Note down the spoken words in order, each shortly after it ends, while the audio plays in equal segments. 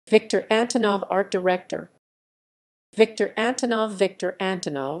Viktor Antonov, art director. Viktor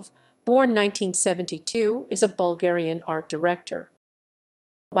Antonov, born 1972, is a Bulgarian art director.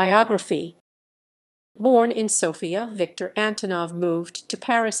 Biography. Born in Sofia, Viktor Antonov moved to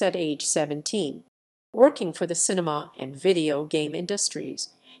Paris at age 17. Working for the cinema and video game industries,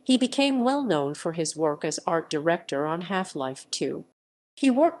 he became well known for his work as art director on Half-Life 2. He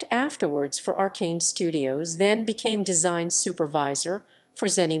worked afterwards for Arcane Studios, then became design supervisor for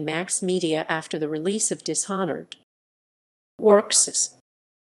ZeniMax Media after the release of Dishonored. Works.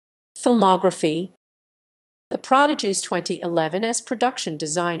 Filmography. The Prodigy's 2011 as production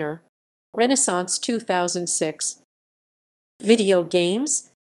designer. Renaissance 2006. Video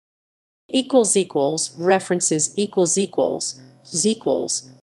games. References.